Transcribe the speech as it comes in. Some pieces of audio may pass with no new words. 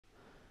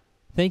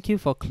Thank you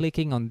for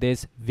clicking on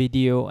this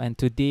video, and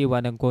today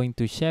what I'm going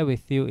to share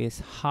with you is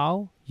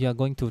how you are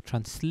going to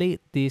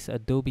translate this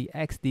Adobe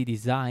XD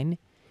design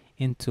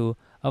into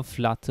a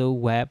Flutter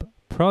Web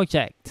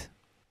project.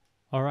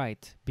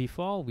 Alright,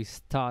 before we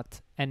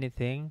start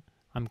anything,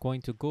 I'm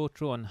going to go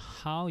through on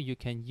how you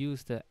can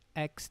use the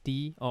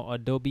XD or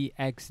Adobe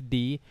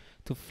XD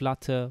to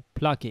Flutter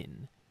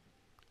plugin.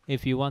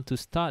 If you want to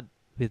start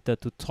with the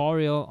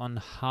tutorial on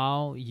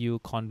how you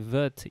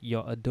convert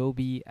your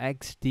Adobe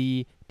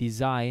XD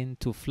design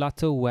to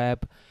Flutter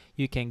Web,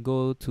 you can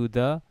go to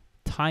the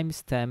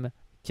timestamp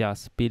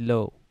just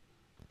below.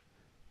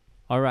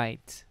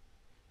 Alright,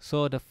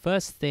 so the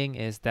first thing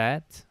is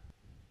that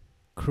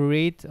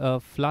create a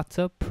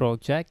Flutter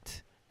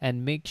project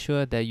and make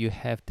sure that you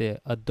have the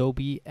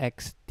Adobe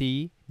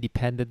XD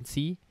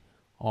dependency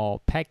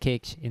or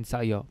package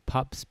inside your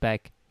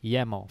pubspec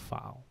YAML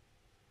file.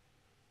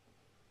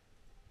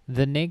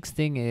 The next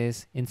thing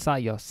is inside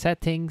your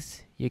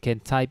settings, you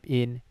can type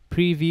in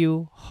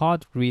preview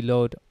hot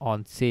reload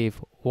on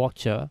save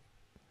watcher,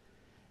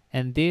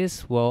 and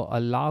this will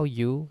allow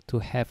you to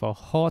have a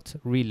hot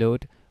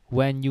reload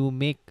when you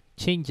make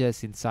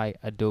changes inside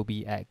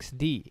Adobe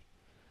XD.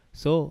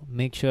 So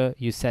make sure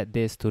you set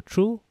this to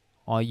true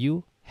or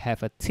you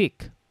have a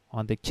tick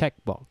on the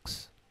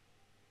checkbox.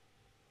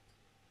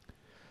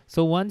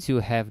 So once you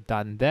have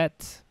done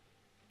that,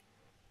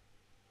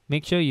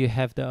 make sure you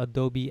have the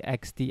Adobe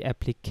XD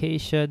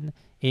application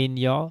in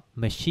your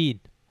machine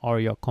or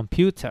your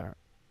computer.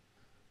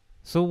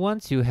 So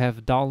once you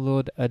have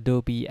downloaded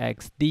Adobe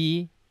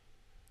XD,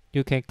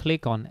 you can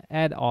click on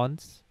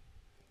add-ons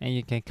and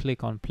you can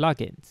click on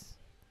plugins.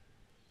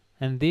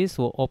 And this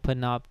will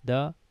open up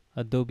the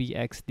Adobe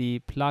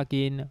XD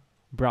plugin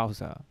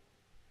browser.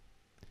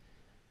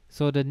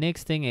 So the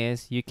next thing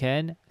is you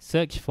can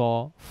search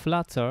for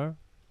Flutter,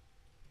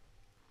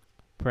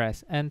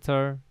 press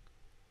enter.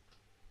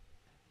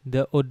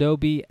 The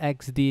Adobe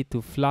XD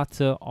to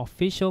Flutter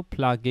official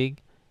plugin,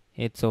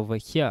 it's over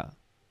here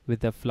with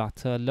the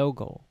Flutter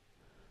logo.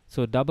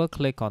 So double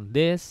click on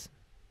this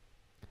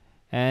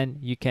and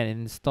you can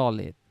install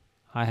it.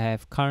 I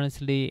have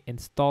currently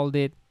installed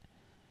it,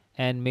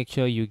 and make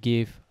sure you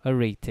give a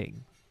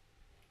rating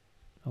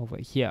over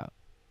here.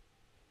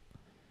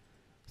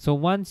 So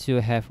once you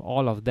have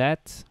all of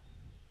that,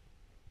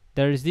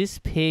 there is this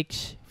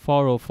page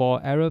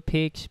 404 error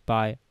page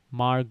by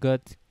Margot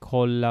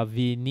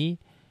Colavini.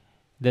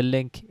 The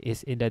link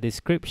is in the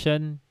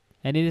description,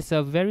 and it is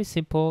a very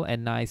simple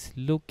and nice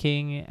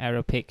looking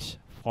error page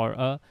for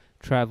a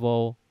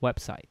travel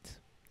website,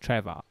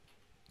 Travel.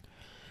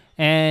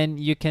 And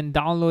you can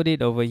download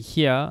it over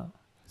here.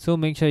 So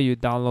make sure you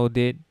download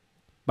it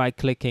by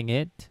clicking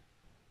it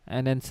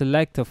and then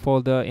select a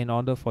folder in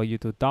order for you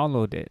to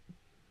download it.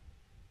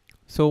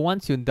 So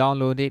once you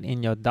download it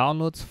in your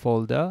downloads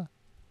folder,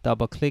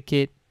 double click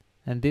it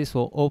and this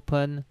will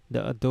open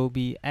the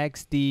Adobe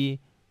XD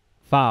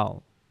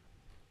file.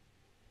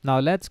 Now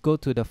let's go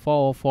to the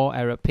 404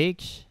 error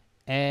page,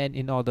 and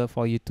in order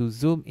for you to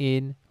zoom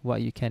in,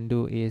 what you can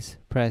do is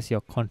press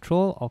your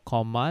Control or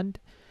Command,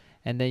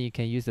 and then you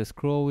can use the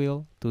scroll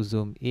wheel to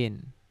zoom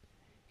in.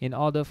 In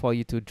order for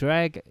you to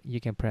drag, you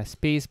can press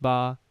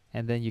spacebar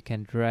and then you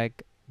can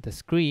drag the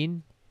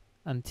screen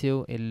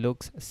until it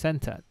looks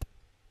centered.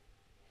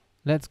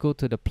 Let's go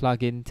to the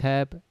plugin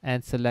tab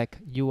and select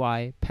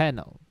UI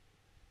panel.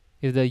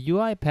 If the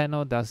UI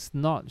panel does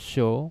not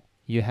show,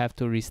 you have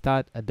to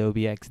restart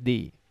Adobe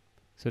XD.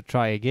 So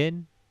try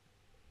again.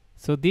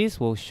 So this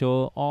will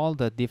show all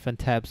the different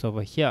tabs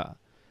over here.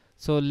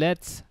 So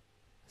let's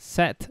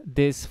set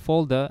this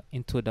folder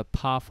into the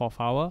path of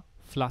our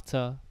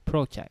Flutter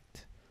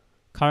project.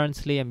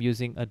 Currently I'm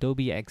using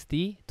Adobe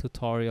XD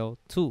Tutorial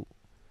 2.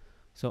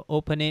 So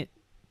open it.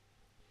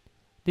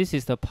 This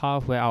is the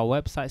path where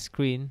our website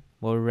screen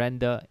will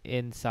render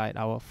inside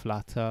our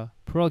Flutter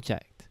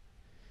project.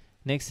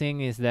 Next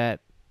thing is that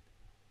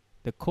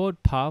the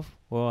code path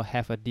will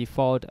have a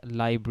default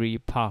library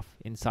path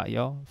inside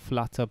your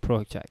Flutter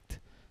project.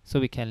 So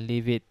we can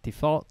leave it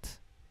default.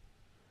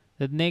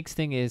 The next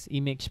thing is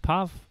image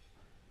path.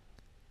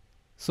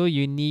 So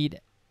you need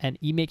an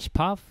image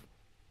path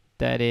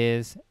that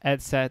is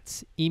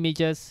assets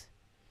images.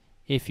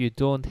 If you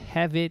don't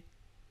have it,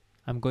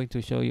 I'm going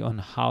to show you on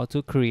how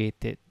to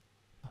create it.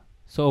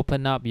 So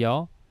open up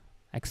your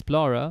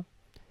Explorer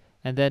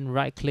and then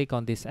right click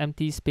on this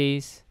empty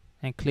space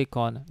and click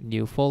on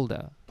new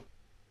folder.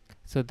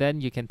 So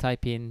then you can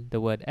type in the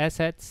word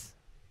assets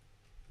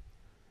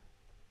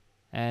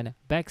and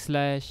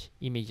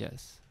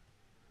 \images.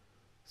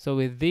 So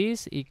with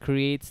this, it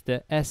creates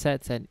the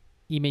assets and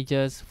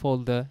images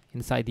folder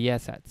inside the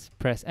assets.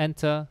 Press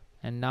enter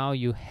and now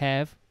you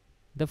have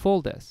the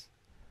folders.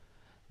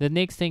 The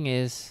next thing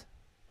is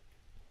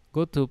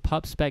go to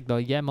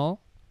pubspec.yaml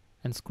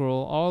and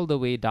scroll all the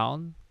way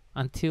down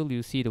until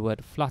you see the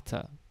word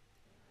Flutter.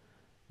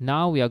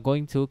 Now we are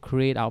going to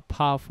create our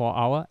path for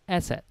our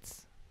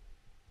assets.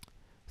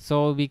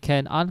 So we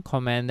can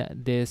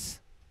uncomment these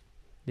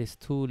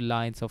two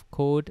lines of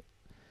code,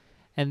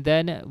 and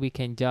then we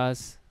can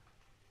just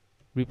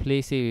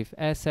replace it with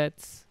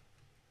assets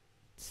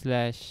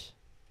slash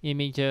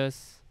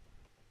images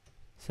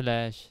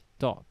slash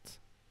dot.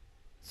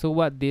 So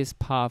what this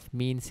path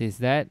means is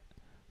that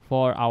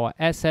for our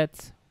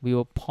assets, we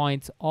will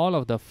point all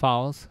of the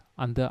files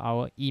under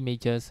our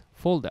images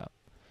folder.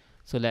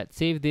 So let's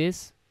save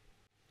this,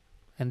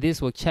 and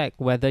this will check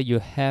whether you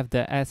have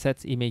the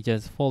assets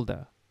images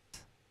folder.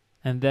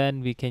 And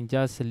then we can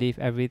just leave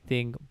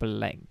everything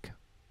blank.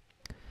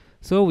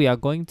 So we are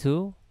going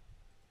to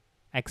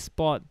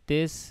export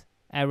this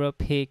error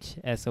page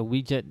as a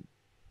widget.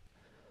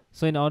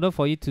 So in order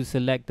for you to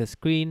select the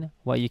screen,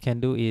 what you can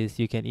do is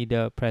you can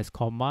either press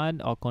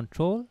Command or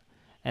Control,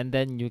 and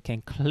then you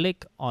can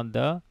click on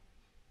the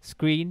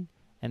screen,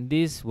 and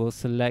this will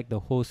select the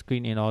whole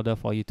screen in order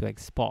for you to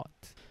export.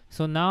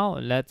 So now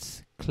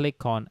let's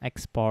click on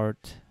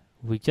Export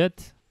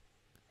Widget,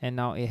 and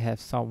now it has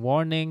some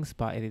warnings,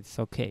 but it's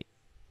okay.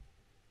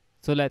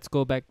 So let's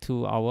go back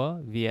to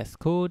our VS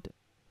Code,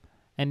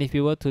 and if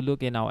you were to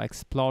look in our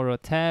Explorer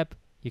tab,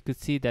 you could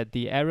see that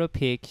the error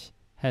page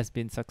has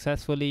been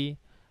successfully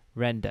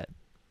rendered.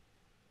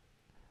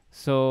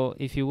 So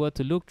if you were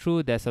to look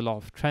through, there's a lot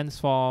of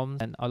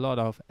transforms and a lot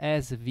of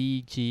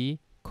SVG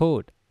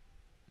code.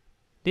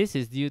 This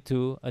is due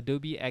to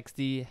Adobe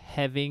XD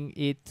having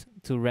it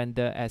to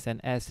render as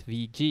an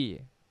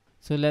SVG.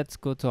 So let's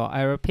go to our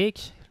error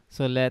page.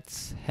 So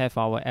let's have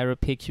our error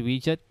page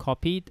widget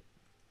copied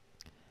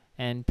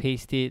and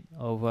paste it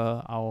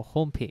over our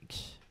home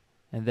page.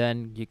 And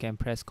then you can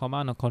press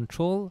Command or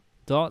Control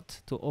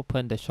dot to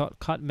open the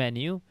shortcut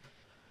menu,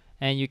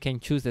 and you can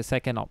choose the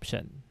second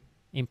option,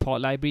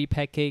 Import Library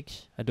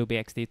Package, Adobe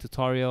XD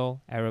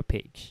Tutorial, Error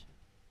Page.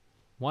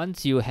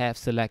 Once you have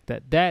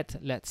selected that,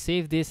 let's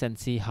save this and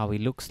see how it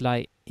looks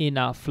like in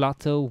our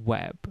Flutter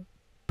Web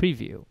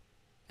preview.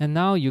 And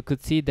now you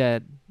could see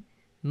that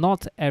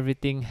not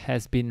everything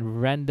has been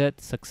rendered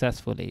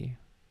successfully.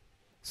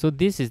 So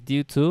this is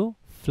due to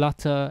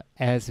Flutter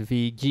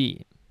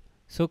SVG.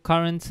 So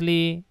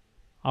currently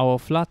our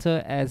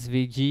Flutter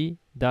SVG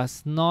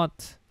does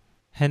not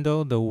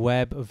handle the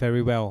web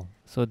very well.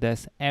 So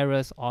there's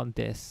errors on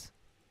this.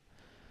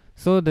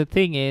 So the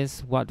thing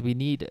is, what we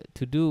need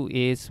to do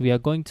is we are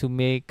going to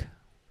make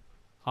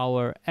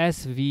our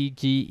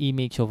SVG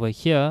image over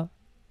here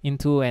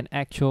into an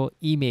actual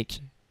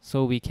image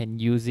so we can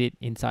use it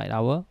inside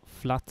our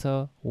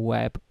Flutter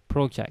Web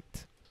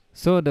project.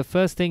 So the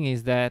first thing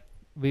is that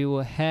we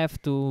will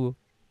have to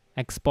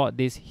export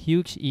this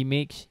huge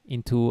image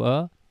into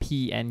a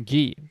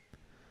PNG.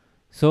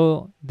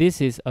 So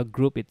this is a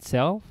group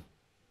itself.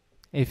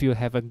 If you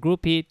have a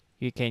group it,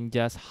 you can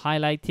just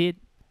highlight it,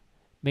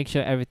 make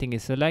sure everything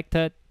is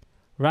selected,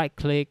 right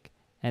click,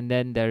 and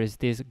then there is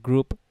this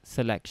group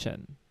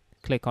selection.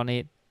 Click on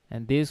it,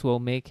 and this will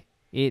make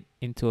it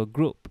into a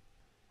group.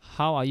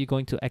 How are you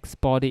going to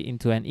export it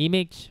into an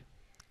image?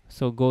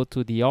 So go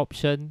to the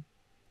option,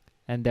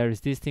 and there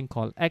is this thing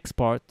called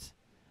export,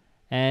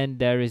 and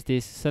there is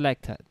this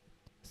selected.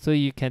 So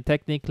you can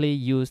technically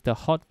use the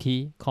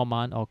hotkey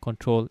Command or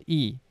Control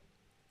E.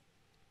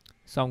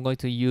 So I'm going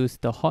to use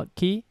the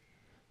hotkey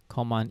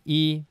Command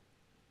E,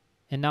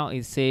 and now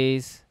it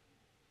says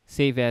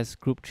save as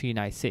group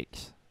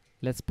 396.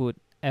 Let's put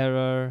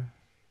error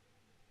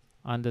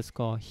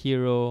underscore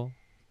hero,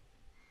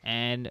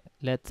 and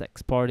let's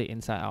export it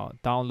inside our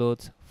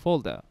downloads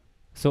folder.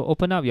 So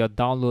open up your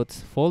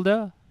downloads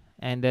folder,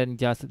 and then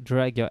just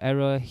drag your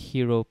error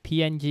hero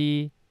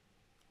PNG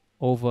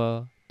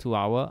over to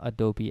our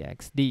Adobe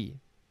XD.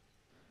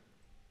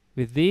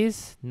 With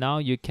this, now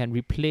you can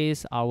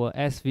replace our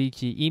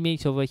SVG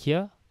image over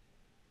here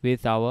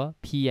with our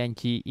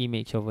PNG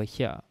image over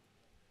here.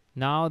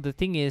 Now the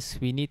thing is,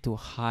 we need to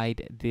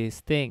hide this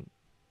thing.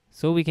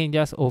 So we can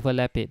just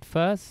overlap it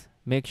first,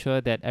 make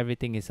sure that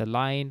everything is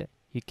aligned.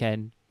 You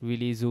can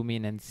really zoom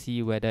in and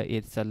see whether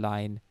it's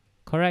aligned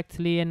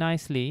correctly and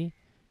nicely.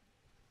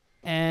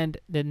 And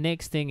the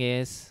next thing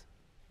is,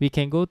 we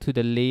can go to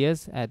the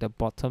layers at the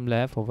bottom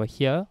left over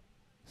here.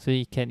 So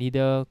you can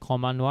either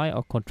Command Y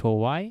or Control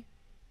Y.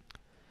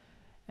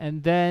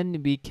 And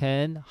then we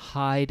can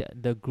hide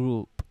the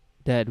group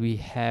that we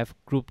have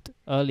grouped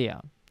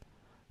earlier.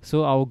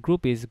 So our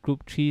group is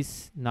group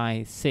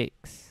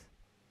 396.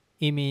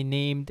 It may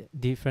named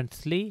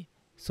differently,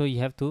 so you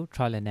have to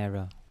trial and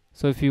error.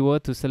 So if you were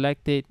to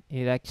select it,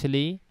 it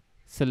actually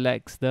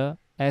selects the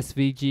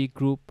SVG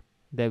group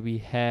that we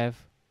have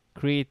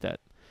created.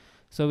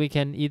 So we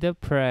can either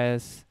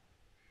press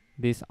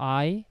this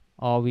I,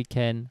 or we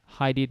can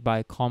hide it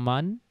by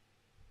Command,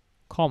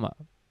 comma.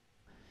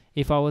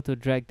 If I were to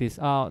drag this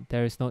out,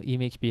 there is no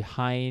image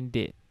behind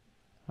it.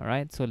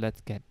 Alright, so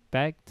let's get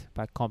back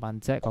by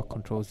Command Z or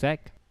Control Z.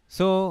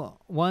 So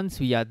once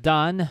we are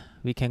done,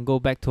 we can go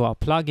back to our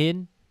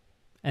plugin,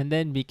 and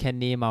then we can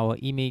name our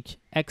image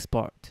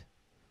export.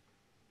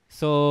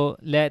 So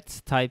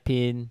let's type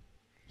in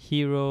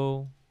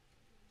hero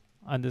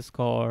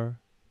underscore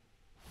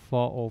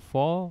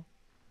 404,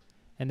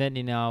 and then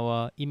in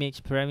our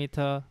image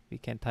parameter we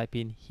can type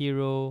in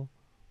hero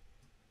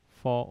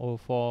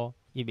 404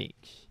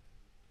 image.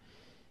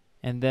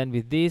 And then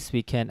with this,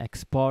 we can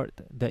export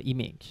the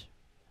image.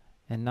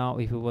 And now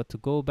if we were to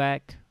go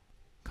back,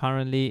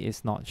 currently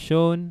it's not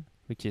shown,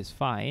 which is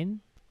fine.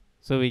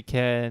 So we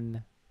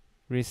can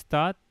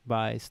restart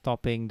by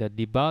stopping the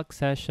debug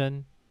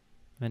session,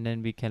 and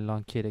then we can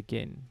launch it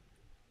again.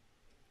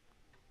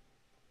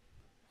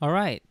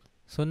 Alright,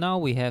 so now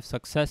we have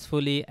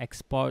successfully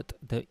exported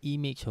the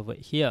image over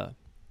here.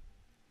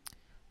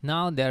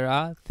 Now there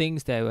are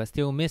things that we're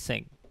still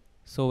missing.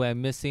 So we're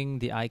missing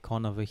the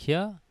icon over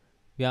here,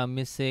 we are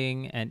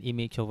missing an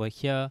image over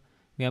here,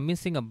 we are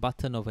missing a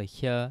button over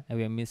here, and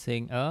we are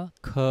missing a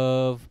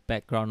curve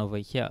background over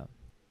here.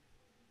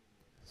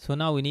 So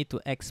now we need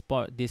to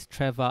export this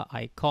Trevor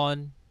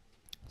icon.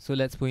 So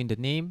let's put in the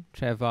name,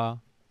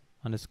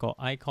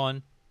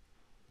 Trevor_icon.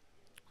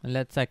 And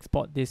let's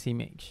export this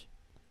image.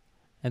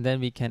 And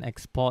then we can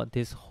export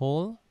this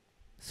whole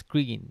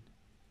screen.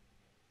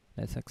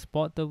 Let's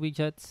export the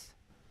widgets.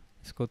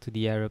 Let's go to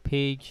the error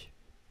page.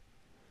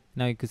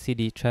 Now you can see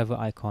the Trevor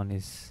icon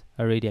is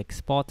already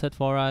exported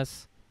for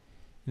us.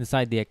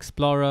 Inside the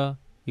Explorer,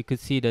 you could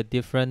see the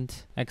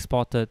different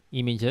exported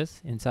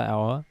images inside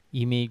our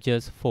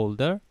images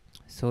folder.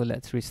 So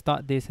let's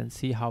restart this and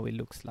see how it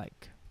looks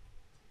like.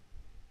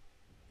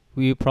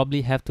 We will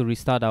probably have to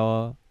restart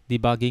our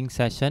debugging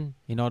session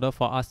in order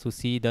for us to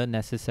see the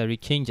necessary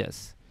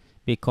changes,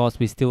 because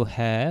we still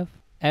have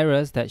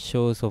errors that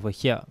shows over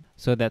here.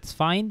 So that's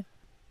fine.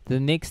 The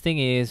next thing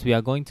is we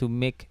are going to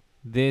make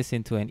this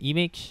into an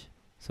image.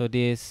 So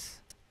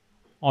this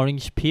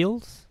orange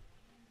peels,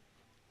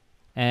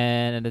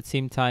 and at the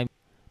same time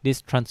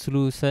this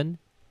translucent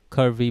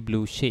curvy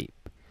blue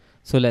shape.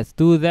 So let's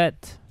do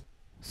that.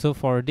 So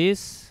for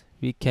this,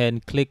 we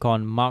can click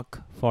on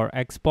mark for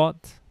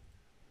export,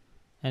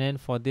 and then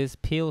for this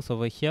peels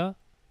over here,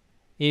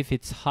 if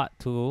it's hard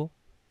to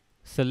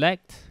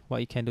select, what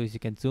you can do is you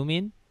can zoom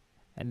in,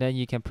 and then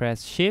you can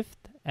press shift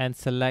and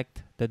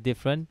select the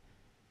different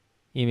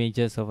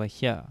images over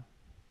here.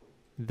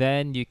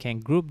 Then you can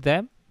group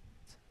them,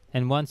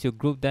 and once you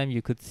group them,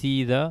 you could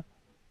see the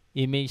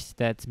image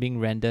that's being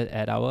rendered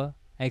at our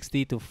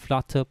XD to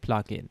Flutter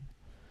plugin.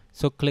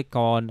 So click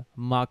on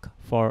mark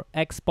for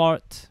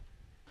export.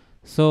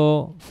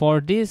 So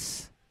for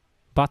this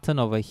button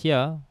over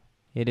here,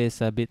 it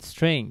is a bit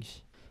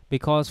strange,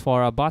 because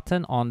for a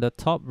button on the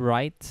top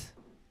right,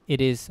 it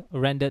is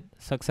rendered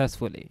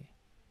successfully,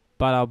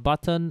 but our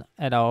button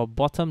at our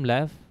bottom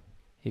left,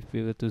 if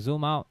we were to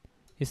zoom out,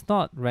 it's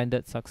not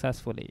rendered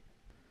successfully.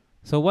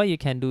 So what you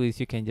can do is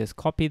you can just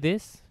copy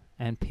this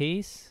and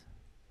paste,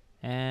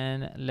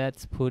 and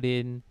let's put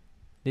in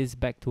this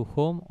back to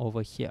home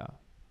over here.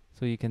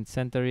 So you can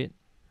center it,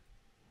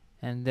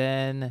 and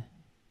then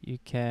you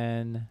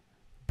can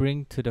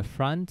bring to the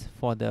front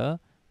for the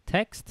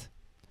text,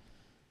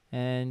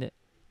 and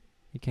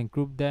you can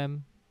group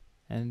them,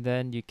 and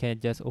then you can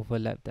just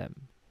overlap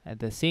them. At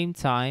the same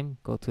time,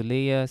 go to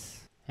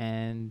layers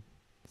and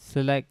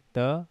select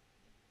the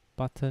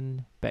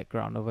button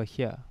background over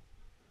here.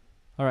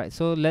 Alright,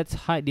 so let's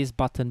hide this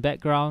button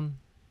background,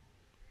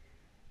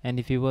 and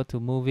if you were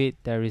to move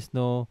it, there is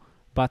no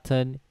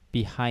button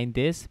behind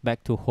this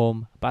back to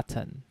home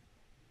button.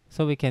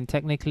 So we can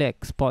technically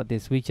export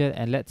this widget,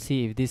 and let's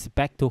see if this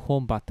back to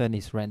home button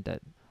is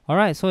rendered.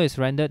 Alright, so it's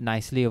rendered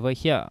nicely over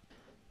here.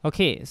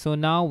 Okay, so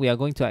now we are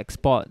going to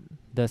export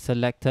the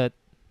selected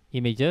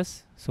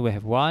images. So we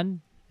have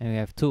 1 and we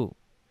have 2.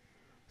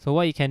 So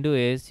what you can do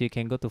is you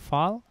can go to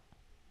File,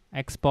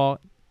 Export,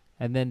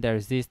 and then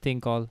there's this thing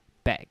called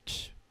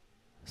Batch.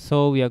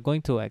 So we are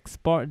going to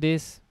export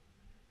this,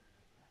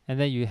 and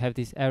then you have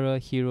this error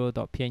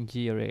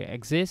hero.png already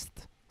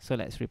exists. So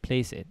let's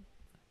replace it.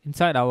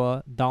 Inside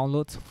our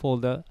downloads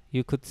folder,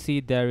 you could see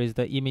there is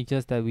the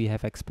images that we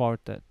have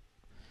exported.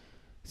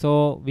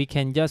 So we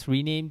can just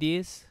rename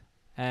this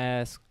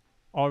as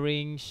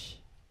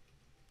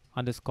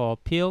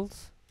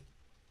orange_peels,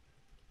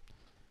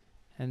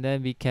 and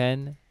then we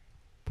can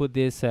put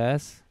this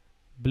as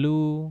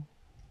blue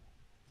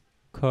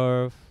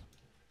curve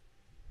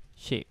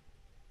shape.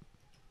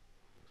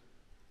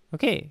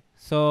 Okay,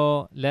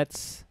 so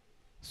let's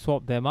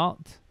swap them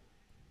out.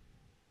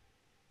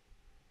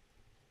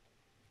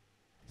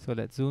 So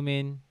let's zoom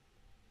in,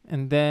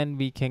 and then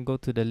we can go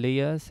to the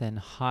layers and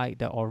hide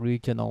the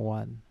original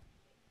one.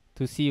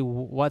 To see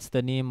what's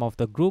the name of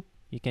the group,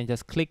 you can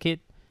just click it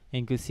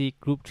and you can see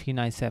group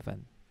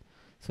 397.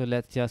 So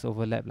let's just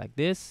overlap like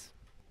this,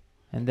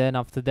 and then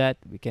after that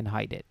we can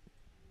hide it.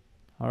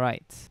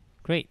 Alright,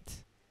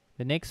 great.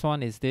 The next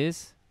one is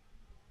this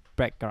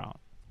background.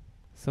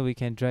 So we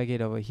can drag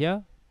it over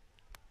here,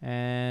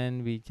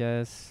 and we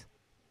just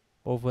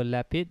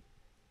overlap it,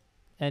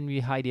 and we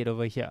hide it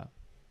over here.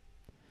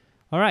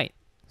 Alright,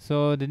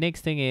 so the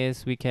next thing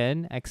is we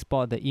can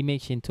export the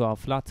image into our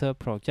Flutter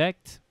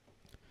project.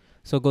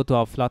 So go to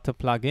our Flutter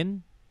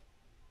plugin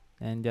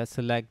and just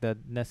select the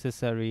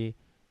necessary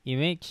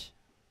image.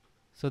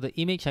 So the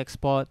image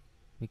export,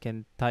 we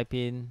can type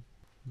in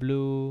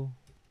blue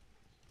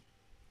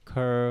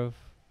curve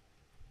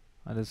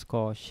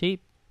underscore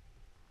shape,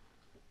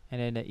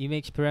 and then the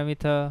image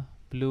parameter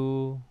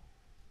blue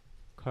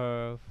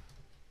curve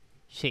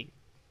shape.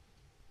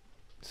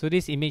 So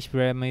this image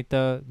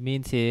parameter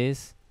means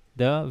is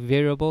the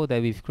variable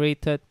that we've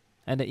created,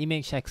 and the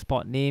image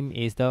export name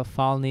is the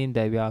file name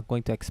that we are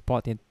going to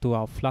export into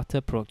our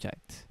Flutter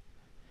project.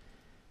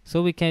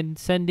 So we can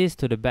send this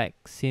to the back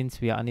since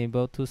we are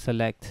unable to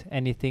select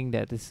anything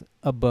that is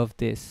above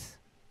this.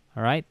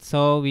 Alright,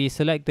 so we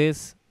select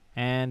this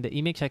and the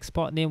image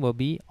export name will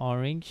be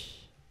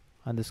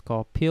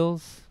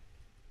orange_pills,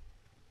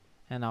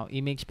 and our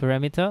image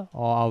parameter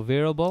or our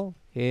variable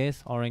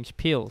is orange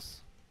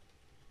pills.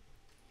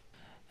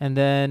 And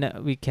then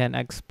we can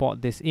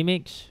export this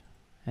image,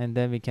 and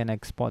then we can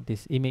export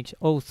this image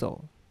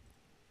also.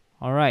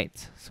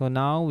 Alright, so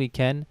now we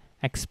can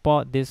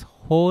export this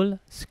whole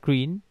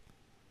screen.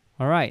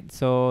 Alright,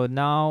 so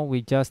now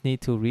we just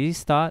need to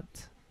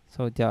restart.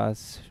 So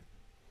just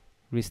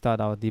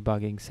restart our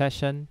debugging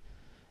session,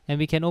 and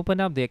we can open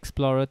up the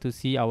Explorer to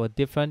see our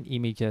different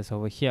images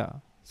over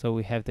here. So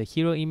we have the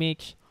hero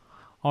image,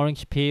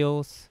 orange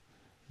pills,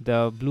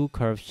 the blue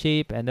curve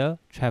shape, and the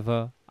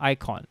travel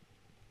icon.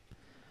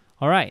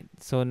 Alright,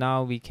 so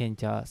now we can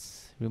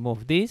just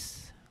remove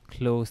this,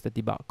 close the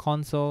debug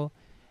console,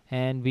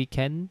 and we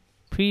can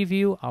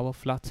preview our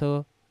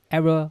Flutter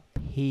error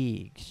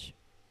page.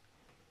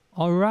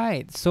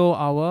 Alright, so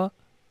our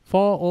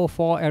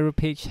 404 error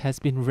page has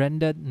been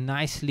rendered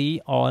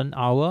nicely on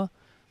our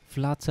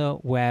Flutter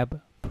Web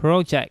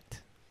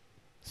project.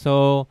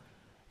 So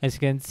as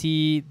you can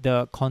see,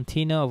 the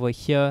container over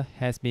here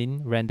has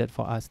been rendered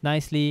for us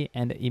nicely,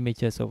 and the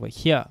images over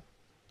here.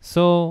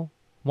 So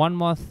one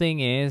more thing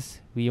is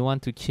we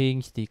want to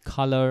change the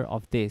color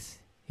of this.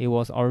 It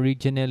was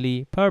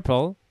originally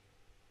purple.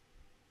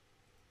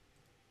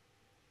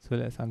 So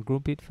let's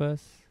ungroup it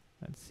first.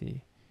 Let's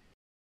see.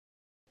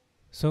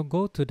 So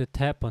go to the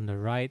tab on the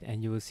right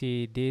and you will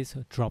see this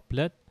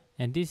droplet,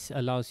 and this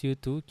allows you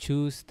to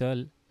choose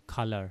the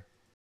color.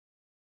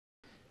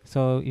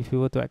 So if you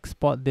were to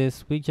export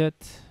this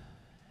widget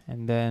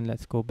and then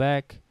let's go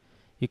back,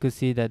 you could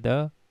see that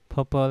the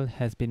purple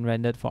has been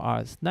rendered for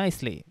us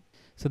nicely.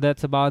 So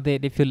that's about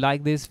it. If you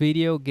like this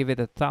video, give it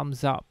a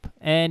thumbs up,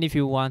 and if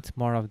you want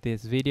more of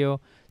this video,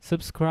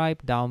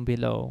 subscribe down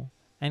below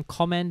and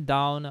comment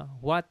down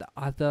what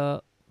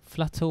other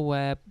Flutter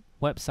Web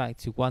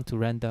websites you want to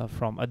render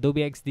from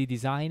Adobe XD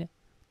Design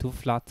to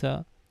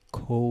Flutter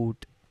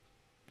code.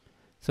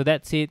 So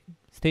that's it.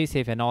 Stay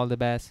safe and all the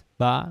best.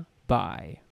 Bye bye.